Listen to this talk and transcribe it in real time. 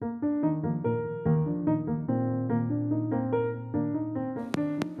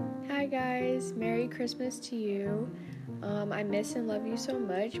Christmas to you. I miss and love you so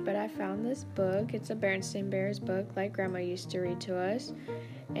much, but I found this book. It's a Berenstain Bears book like Grandma used to read to us,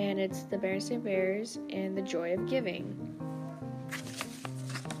 and it's the Berenstain Bears and the Joy of Giving.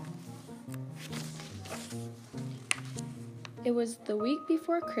 It was the week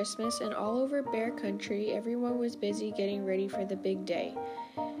before Christmas, and all over Bear Country, everyone was busy getting ready for the big day.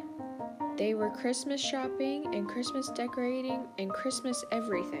 They were Christmas shopping and Christmas decorating and Christmas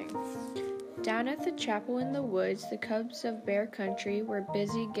everything. Down at the chapel in the woods, the cubs of Bear Country were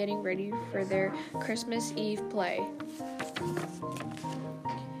busy getting ready for their Christmas Eve play.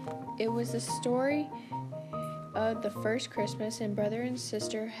 It was the story of the first Christmas, and brother and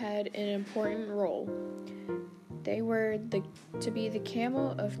sister had an important role. They were to be the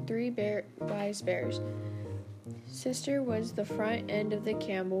camel of three wise bears. Sister was the front end of the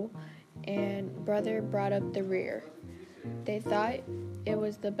camel, and brother brought up the rear. They thought it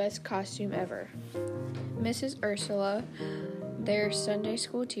was the best costume ever. Mrs. Ursula, their Sunday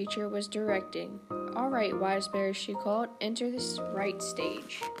school teacher, was directing. "All right, wise bears," she called, "enter this right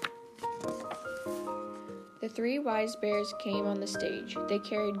stage." The three wise bears came on the stage. They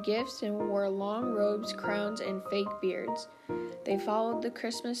carried gifts and wore long robes, crowns, and fake beards. They followed the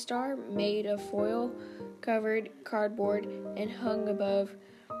Christmas star made of foil-covered cardboard and hung above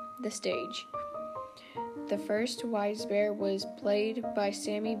the stage. The first wise bear was played by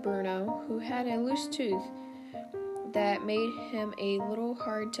Sammy Bruno, who had a loose tooth that made him a little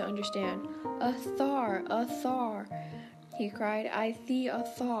hard to understand. A thar, he cried. "I thee a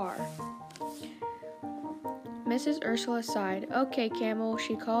thar." Mrs. Ursula sighed. "Okay, camel,"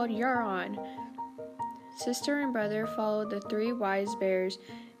 she called, "you're on." Sister and brother followed the three wise bears,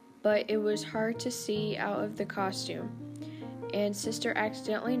 but it was hard to see out of the costume, and sister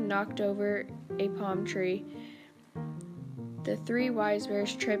accidentally knocked over a palm tree. The three wise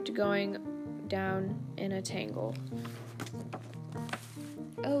bears tripped, going down in a tangle.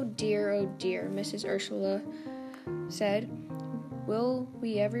 Oh dear, Mrs. Ursula said. "Will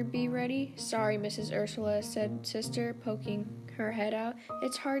we ever be ready?" "Sorry, Mrs. Ursula," said sister, poking her head out.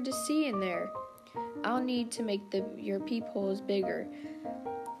 "It's hard to see in there." "I'll need to make your peepholes bigger,"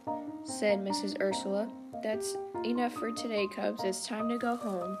 said Mrs. Ursula. "That's enough for today, cubs. It's time to go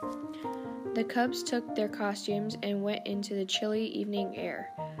home." The cubs took their costumes and went into the chilly evening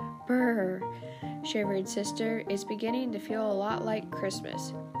air. "Brr," shivered sister. "It's beginning to feel a lot like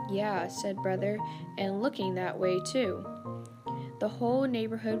Christmas." "Yeah," said brother, "and looking that way too." The whole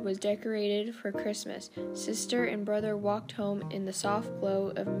neighborhood was decorated for Christmas. Sister and brother walked home in the soft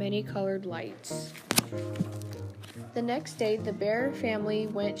glow of many-colored lights. The next day, the Bear family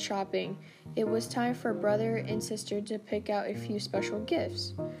went shopping. It was time for brother and sister to pick out a few special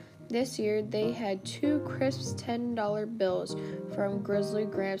gifts. This year, they had 2 crisp $10 bills from Grizzly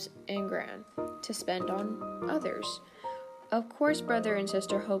Gramps and Gran to spend on others. Of course, brother and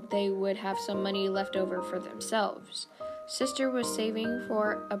sister hoped they would have some money left over for themselves. Sister was saving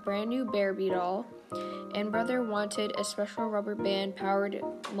for a brand new Barbie doll, and brother wanted a special rubber band-powered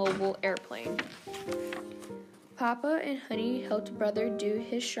mobile airplane. Papa and Honey helped brother do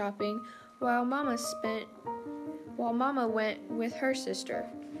his shopping while Mama went with her sister.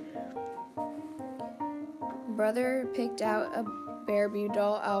 Brother picked out a Barbie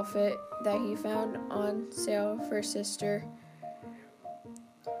doll outfit that he found on sale for sister,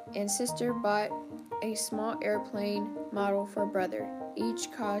 and sister bought a small airplane model for brother.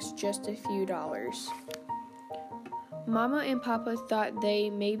 Each cost just a few dollars. Mama and Papa thought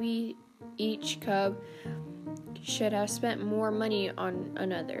maybe each cub should have spent more money on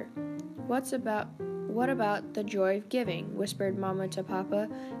another. What about the joy of giving?" whispered Mama to Papa.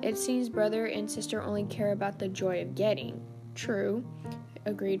 "It seems brother and sister only care about the joy of getting." "True,"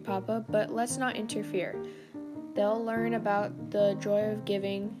 agreed Papa, "but let's not interfere. They'll learn about the joy of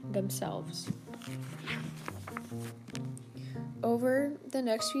giving themselves." Over the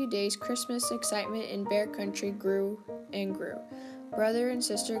next few days, Christmas excitement in Bear Country grew and grew. Brother and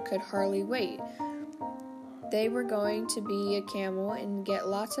sister could hardly wait. They were going to be a camel and get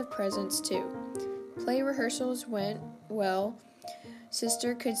lots of presents too. Play rehearsals went well.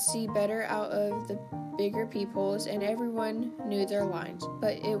 Sister could see better out of the bigger peepholes, and everyone knew their lines,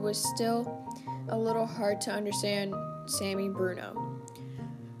 but it was still a little hard to understand Sammy Bruno.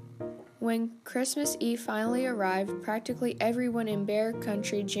 When Christmas Eve finally arrived, practically everyone in Bear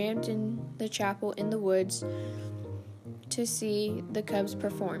Country jammed in the chapel in the woods to see the cubs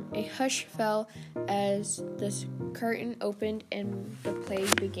perform. A hush fell as the curtain opened and the play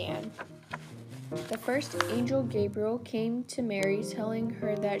began. The first angel Gabriel came to Mary, telling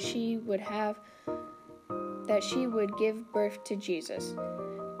her that she would give birth to Jesus.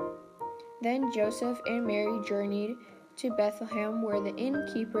 Then Joseph and Mary journeyed to Bethlehem, where the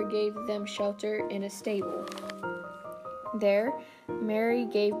innkeeper gave them shelter in a stable. There, Mary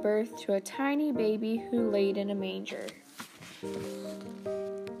gave birth to a tiny baby who laid in a manger.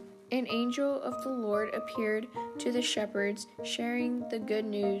 An angel of the Lord appeared to the shepherds, sharing the good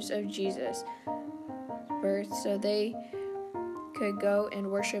news of Jesus' birth so they could go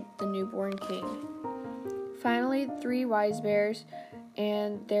and worship the newborn king. Finally, 3 wise bears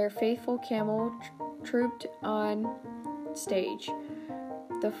and their faithful camel trooped on stage.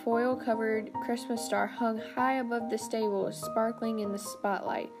 The foil-covered Christmas star hung high above the stable, sparkling in the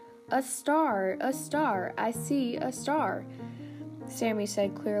spotlight. "A star! A star! I see a star!" Sammy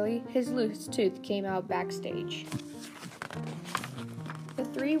said clearly. His loose tooth came out backstage. The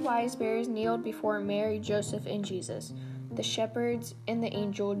 3 wise bears kneeled before Mary, Joseph, and Jesus. The shepherds and the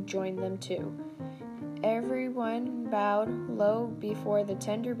angel joined them too. Everyone bowed low before the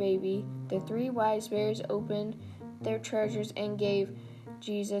tender baby. The 3 wise bears opened their treasures and gave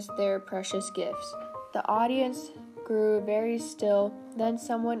Jesus their precious gifts. The audience grew very still. Then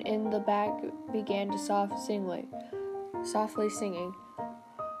someone in the back began to softly singing.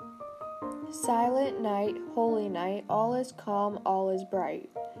 "Silent night, holy night, all is calm, all is bright."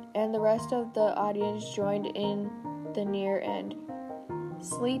 And the rest of the audience joined in the near end.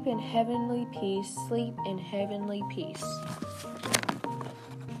 "Sleep in heavenly peace, sleep in heavenly peace."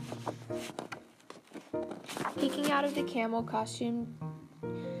 Peeking out of the camel costume,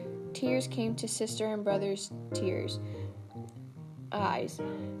 tears came to sister and brother's eyes.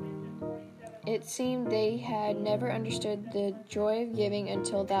 It seemed they had never understood the joy of giving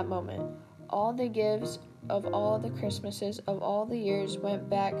until that moment. All the gifts of all the Christmases of all the years went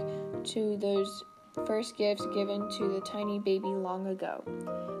back to those first gifts given to the tiny baby long ago.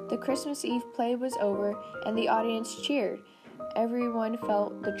 The Christmas Eve play was over, and the audience cheered. Everyone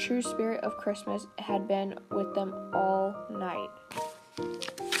felt the true spirit of Christmas had been with them all night.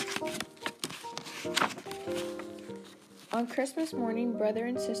 On Christmas morning, brother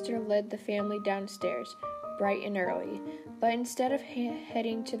and sister led the family downstairs, bright and early. But instead of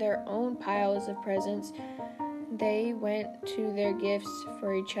heading to their own piles of presents, they went to their gifts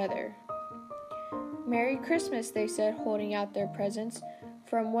for each other. "Merry Christmas," they said, holding out their presents.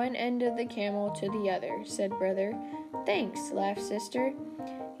 "From one end of the camel to the other," said brother. "Thanks," laughed sister.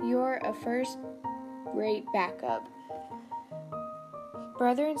 "You're a first-rate backup."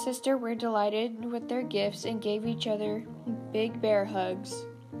 Brother and sister were delighted with their gifts and gave each other big bear hugs.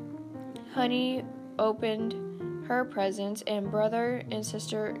 Honey opened her presents, and brother and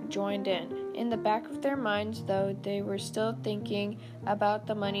sister joined in. In the back of their minds, though, they were still thinking about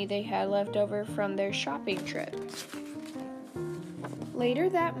the money they had left over from their shopping trip. Later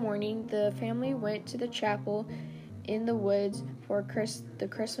that morning, the family went to the chapel in the woods for the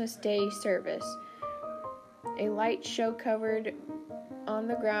Christmas Day service. A light show covered on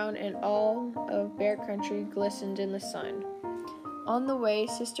the ground, and all of Bear Country glistened in the sun. On the way,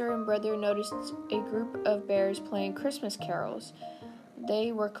 sister and brother noticed a group of bears playing Christmas carols.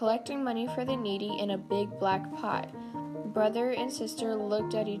 They were collecting money for the needy in a big black pot. Brother and sister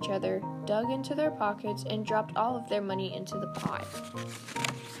looked at each other, dug into their pockets, and dropped all of their money into the pot.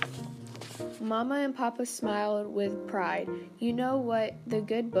 Mama and Papa smiled with pride. "You know what the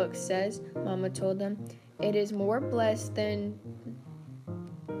good book says," Mama told them. It is more blessed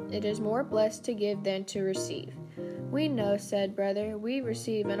to give than to receive." "We know," said brother. "We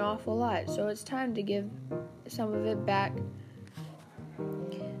receive an awful lot, so it's time to give some of it back."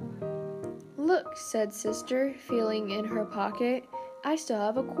 "Look," said sister, feeling in her pocket. "I still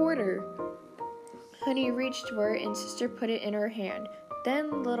have a quarter." Honey reached for it, and sister put it in her hand.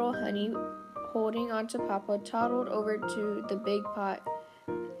 Then little Honey, holding onto Papa, toddled over to the big pot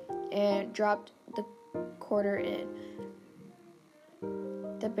and dropped the quarter in.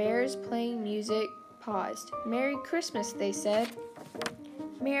 The bears playing music paused. "Merry Christmas," they said.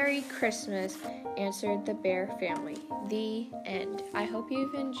 "Merry Christmas," answered the bear family. The end. I hope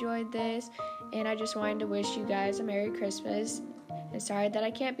you've enjoyed this, and I just wanted to wish you guys a Merry Christmas. And sorry that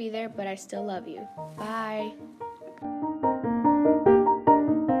I can't be there, but I still love you. Bye.